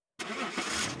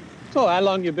So how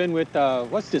long you been with,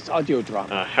 what's this audio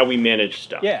drama? How We Manage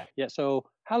Stuff. Yeah. So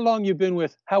how long you been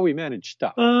with How We Manage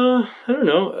Stuff? I don't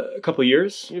know, a couple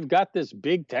years. You've got this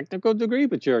big technical degree,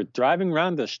 but you're driving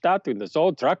around the Stadt in this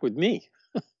old truck with me.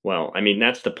 Well, I mean,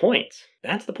 that's the point.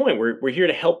 That's the point. We're here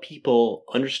to help people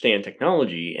understand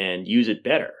technology and use it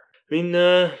better. I mean,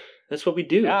 that's what we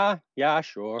do. Yeah,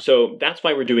 sure. So that's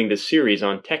why we're doing this series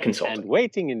on tech consulting. And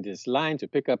waiting in this line to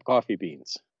pick up coffee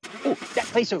beans. Oh, that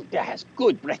place over there has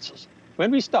good pretzels.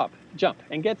 When we stop, jump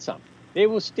and get some. They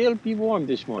will still be warm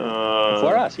this morning.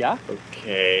 For us, yeah?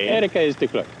 Okay. Erika is the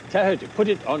clerk. Tell her to put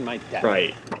it on my desk.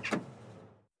 Right.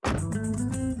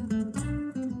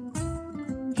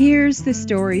 Here's the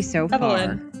story so far.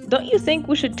 Evelyn, don't you think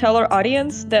we should tell our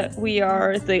audience that we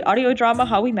are the audio drama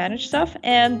How We Manage Stuff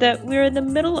and that we're in the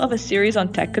middle of a series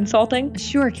on tech consulting?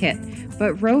 Sure, Kit.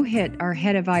 But Rohit, our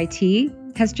head of IT,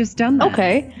 has just done that.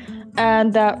 Okay.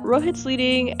 And that Rohit's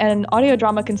leading an audio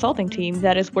drama consulting team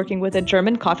that is working with a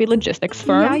German coffee logistics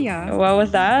firm. Yeah. What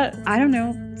was that? I don't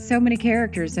know. So many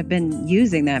characters have been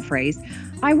using that phrase.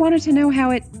 I wanted to know how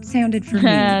it sounded for me.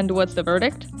 And what's the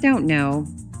verdict? Don't know.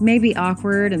 Maybe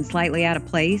awkward and slightly out of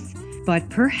place. But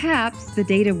perhaps the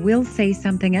data will say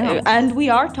something else. And we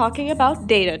are talking about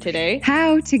data today.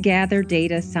 How to gather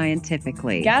data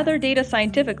scientifically. Gather data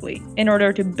scientifically in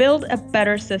order to build a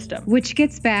better system. Which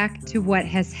gets back to what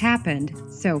has happened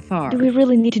so far. Do we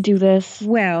really need to do this?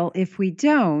 Well, if we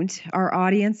don't, our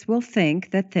audience will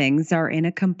think that things are in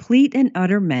a complete and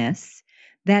utter mess,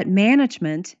 that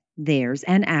management, theirs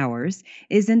and ours,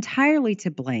 is entirely to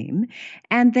blame,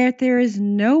 and that there is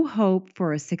no hope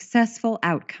for a successful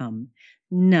outcome.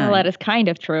 None. Well, that is kind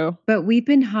of true. But we've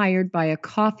been hired by a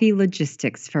coffee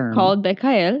logistics firm called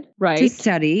BKL, right? To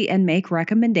study and make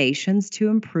recommendations to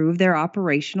improve their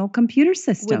operational computer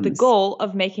systems. With the goal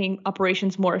of making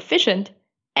operations more efficient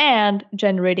and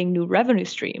generating new revenue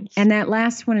streams. And that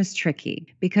last one is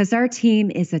tricky because our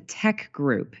team is a tech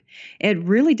group. It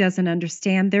really doesn't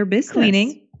understand their business.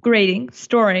 Cleaning, grading,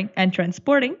 storing, and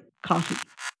transporting coffee.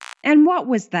 And what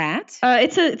was that?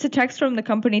 It's a text from the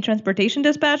company transportation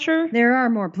dispatcher. There are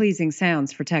more pleasing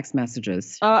sounds for text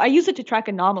messages. I use it to track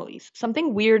anomalies.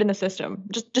 Something weird in the system.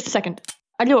 Just a second.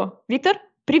 Алло, Виктор?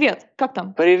 Привет. Как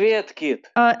там? Привет, Kit.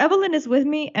 Evelyn is with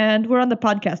me and we're on the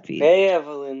podcast feed. Hey,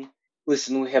 Evelyn.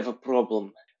 Listen, we have a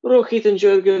problem. Rohit and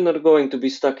Jürgen are going to be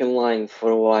stuck in line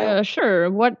for a while. Sure.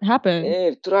 What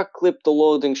happened? Truck clipped the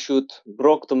loading chute,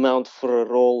 broke the mount for a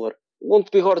roller.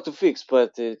 Won't be hard to fix,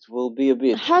 but it will be a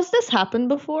bit. Has this happened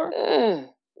before?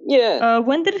 Yeah.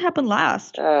 When did it happen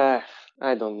last? I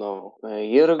don't know. A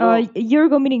year ago? A year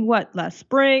ago meaning what? Last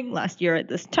spring? Last year at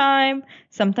this time?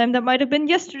 Sometime that might have been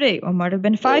yesterday or might have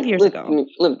been 5 years ago.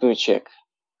 Let me check.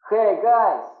 Hey,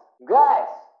 guys!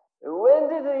 When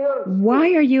did your...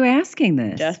 Why are you asking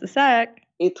this? Just a sec.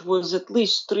 It was at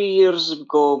least 3 years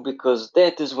ago because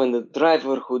that is when the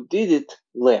driver who did it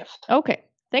left. Okay.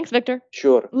 Thanks, Victor.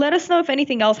 Sure. Let us know if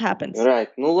anything else happens. Right.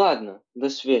 Ну ладно. До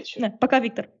свидания. Пока,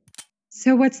 Victor.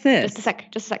 So what's this? Just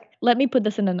a sec. Let me put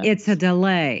this in a note. It's a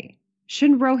delay.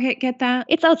 Shouldn't Rohit get that?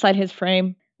 It's outside his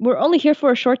frame. We're only here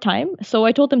for a short time, so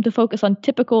I told him to focus on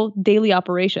typical daily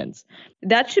operations.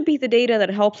 That should be the data that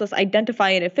helps us identify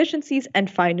inefficiencies and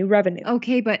find new revenue.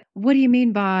 Okay, but what do you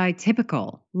mean by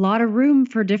typical? Lot of room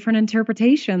for different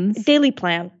interpretations. Daily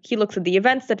plan. He looks at the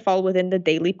events that fall within the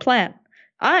daily plan.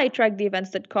 I track the events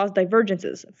that cause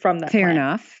divergences from that Fair plan.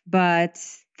 enough, but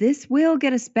this will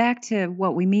get us back to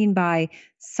what we mean by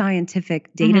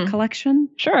scientific data collection.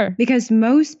 Sure. Because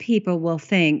most people will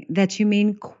think that you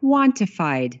mean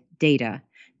quantified data,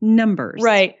 numbers.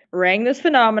 Right. Rank this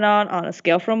phenomenon on a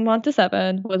scale from 1 to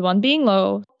 7, with 1 being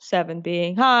low, 7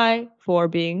 being high, 4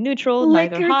 being neutral,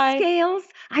 neither Likert high. scales.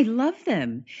 I love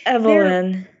them.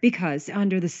 Evelyn. Because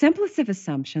under the simplest of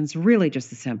assumptions, really just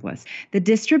the simplest, the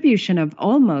distribution of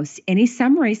almost any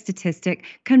summary statistic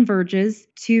converges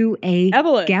to a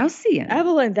Gaussian.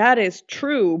 Evelyn, that is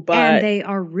true, but... And they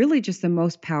are really just the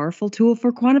most powerful tool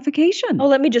for quantification. Oh,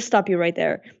 let me just stop you right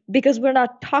there. Because we're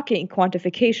not talking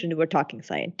quantification, we're talking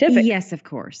scientific. Yes, of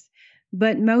course.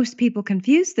 But most people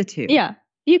confuse the two. Yeah.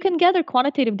 You can gather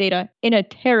quantitative data in a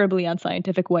terribly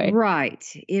unscientific way. Right.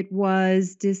 It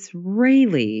was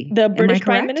Disraeli. The British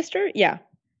Prime Minister,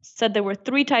 said there were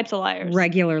 3 types of liars.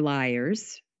 Regular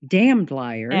liars, damned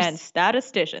liars, and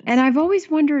statisticians. And I've always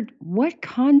wondered what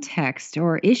context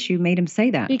or issue made him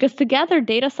say that. Because to gather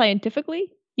data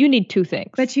scientifically, you need 2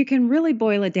 things. But you can really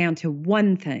boil it down to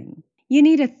one thing. You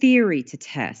need a theory to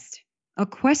test, a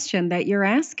question that you're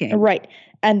asking. Right.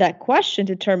 And that question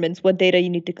determines what data you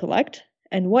need to collect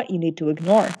and what you need to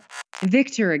ignore.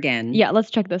 Victor again. Yeah,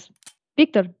 let's check this.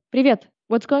 Victor, привет.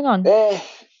 What's going on?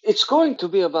 It's going to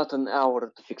be about an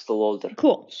hour to fix the loader.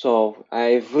 Cool. So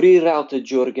I've rerouted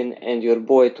Jürgen and your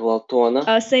boy to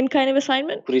Altona. Same kind of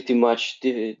assignment? Pretty much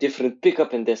different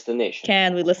pickup and destination.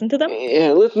 Can we listen to them?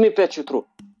 Yeah, let me patch you through.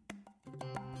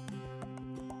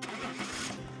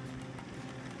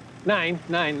 9,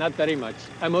 not very much.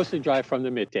 I mostly drive from the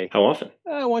midday. How often?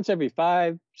 Once every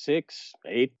 5, 6,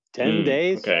 8, 10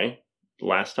 days. Okay.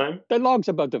 Last time? The log's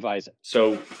about the visor.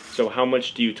 So how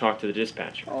much do you talk to the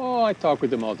dispatcher? Oh, I talk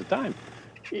with them all the time.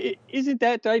 Isn't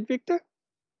that right, Victor?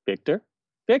 Victor?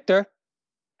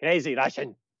 Crazy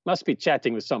Russian. Must be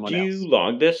chatting with someone else. Do you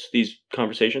log these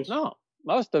conversations? No,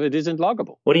 most of it isn't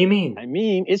loggable. What do you mean? I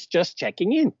mean, it's just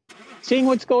checking in, seeing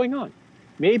what's going on.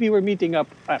 Maybe we're meeting up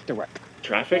after work.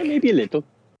 Traffic? Maybe a little,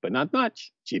 but not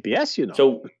much. GPS, you know.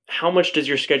 So how much does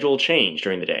your schedule change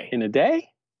during the day? In a day?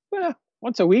 Well,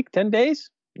 once a week, 10 days.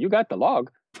 You got the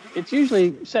log. It's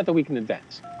usually set a week in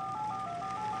advance.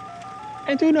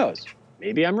 And who knows?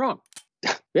 Maybe I'm wrong.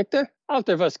 Victor,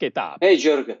 alter was geht ab. Hey,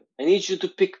 Jürgen, I need you to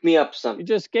pick me up You some.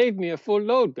 just gave me a full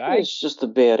load, guy. It's just a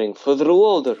bearing for the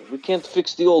loader. We can't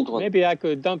fix the old one. Maybe I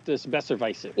could dump this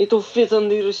Besserweiser. It'll fit on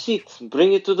the receipt.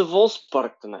 Bring it to the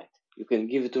Volkspark tonight. You can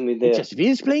give it to me there. Just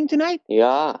V's playing tonight?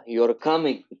 Yeah, you're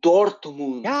coming.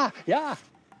 Dortmund. Yeah.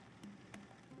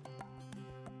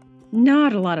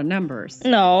 Not a lot of numbers.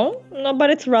 No, but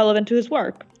it's relevant to his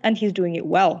work. And he's doing it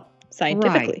well,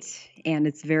 scientifically. Right. And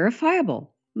it's verifiable.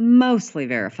 Mostly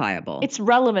verifiable. It's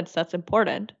relevance that's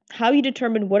important. How you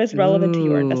determine what is relevant to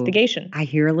your Ooh. investigation. I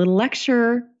hear a little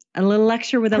lecture. A little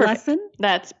lecture with a Perfect. lesson?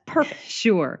 That's perfect.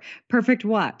 Sure. Perfect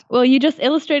what? Well, you just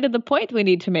illustrated the point we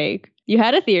need to make. You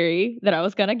had a theory that I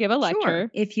was going to give a lecture.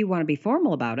 Sure. If you want to be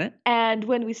formal about it. And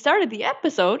when we started the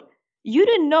episode, you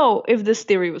didn't know if this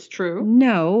theory was true.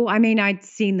 No, I mean, I'd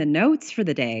seen the notes for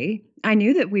the day. I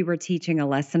knew that we were teaching a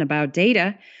lesson about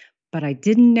data, but I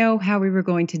didn't know how we were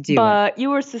going to do But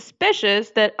you were suspicious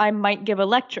that I might give a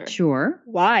lecture. it. Sure.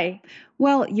 Why?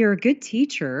 Well, you're a good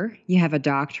teacher. You have a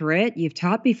doctorate. You've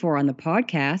taught before on the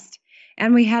podcast.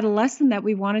 And we had a lesson that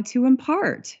we wanted to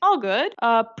impart. All good.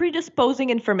 Predisposing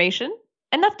information.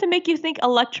 Enough to make you think a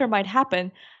lecture might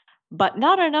happen, but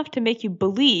not enough to make you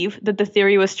believe that the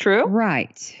theory was true.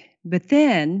 Right. But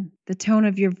then the tone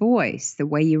of your voice, the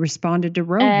way you responded to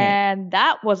Rohit. And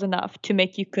that was enough to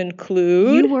make you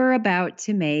conclude. You were about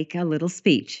to make a little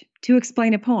speech to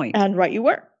explain a point. And right you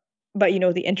were. But you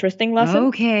know the interesting lesson?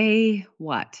 Okay,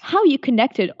 what? How you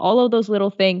connected all of those little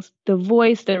things, the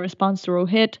voice, the response to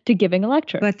Rohit, to giving a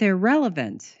lecture. But they're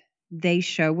relevant. They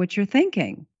show what you're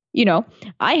thinking. You know,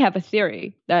 I have a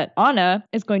theory that Anna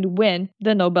is going to win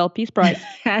the Nobel Peace Prize.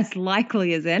 As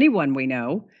likely as anyone we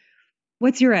know.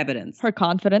 What's your evidence? Her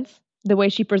confidence, the way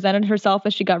she presented herself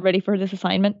as she got ready for this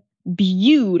assignment.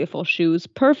 Beautiful shoes,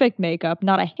 perfect makeup,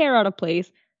 not a hair out of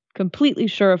place, completely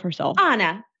sure of herself.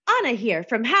 Anna here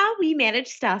from How We Manage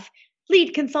Stuff,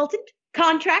 lead consultant,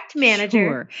 contract manager.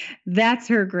 Sure, that's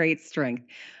her great strength.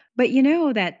 But you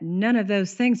know that none of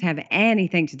those things have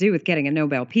anything to do with getting a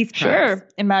Nobel Peace Prize. Sure,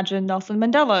 imagine Nelson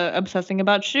Mandela obsessing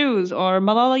about shoes or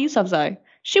Malala Yousafzai.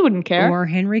 She wouldn't care. Or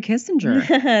Henry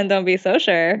Kissinger. Don't be so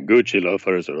sure. Gucci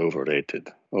loafers are overrated.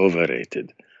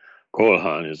 Cole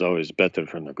Haan is always better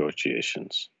for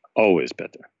negotiations. Always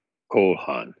better. Cole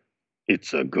Haan.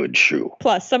 It's a good shoe.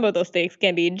 Plus, some of those things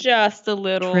can be just a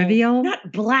little... Trivial?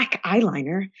 Not black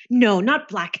eyeliner. No, not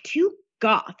black. Too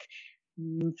goth.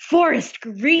 Forest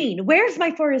green. Where's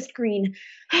my forest green?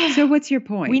 So what's your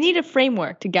point? We need a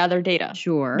framework to gather data.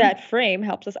 Sure. That frame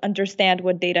helps us understand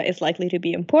what data is likely to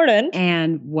be important.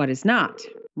 And what is not,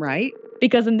 right?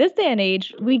 Because in this day and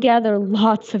age, we gather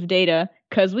lots of data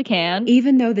because we can.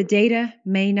 Even though the data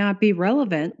may not be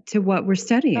relevant to what we're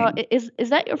studying. Is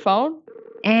that your phone?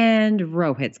 And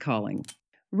Rohit's calling.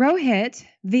 Rohit,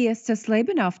 wie ist das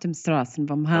Leben auf den Straßen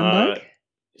von Hamburg?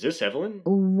 Is this Evelyn?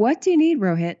 What do you need,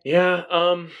 Rohit? Yeah,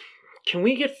 can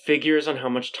we get figures on how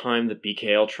much time the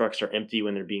BKL trucks are empty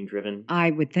when they're being driven?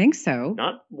 I would think so.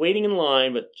 Not waiting in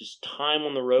line, but just time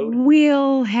on the road?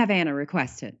 We'll have Anna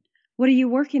request it. What are you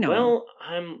working on? Well,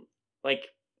 I'm,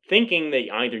 thinking they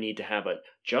either need to have a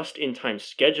just-in-time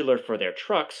scheduler for their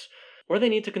trucks, or they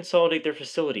need to consolidate their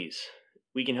facilities.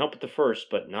 We can help with the first,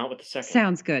 but not with the second.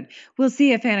 Sounds good. We'll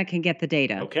see if Anna can get the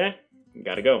data. Okay,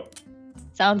 gotta go.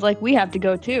 Sounds like we have to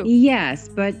go too. Yes,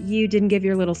 but you didn't give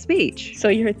your little speech. So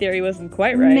your theory wasn't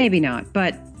quite right. Maybe not,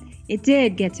 but it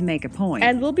did get to make a point.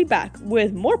 And we'll be back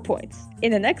with more points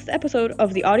in the next episode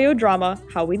of the audio drama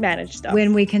How We Manage Stuff.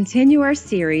 When we continue our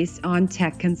series on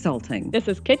tech consulting. This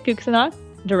is Kit Kuksana,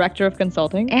 Director of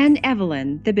Consulting. And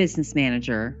Evelyn, the business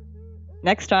manager.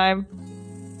 Next time.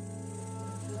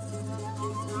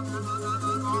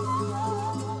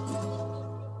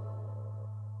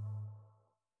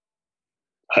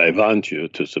 I want you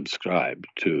to subscribe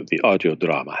to the audio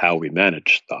drama, How We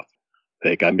Manage Stuff.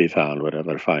 They can be found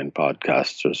wherever fine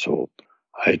podcasts are sold.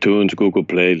 iTunes, Google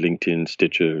Play, LinkedIn,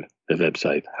 Stitcher, the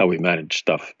website,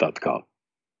 howwemanagestuff.com.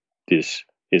 This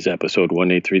is episode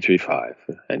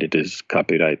 18335, and it is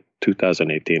copyright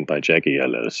 2018 by Jaggy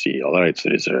LLC, all rights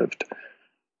reserved.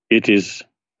 It is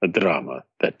a drama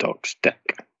that talks tech.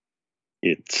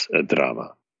 It's a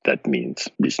drama that means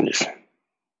business.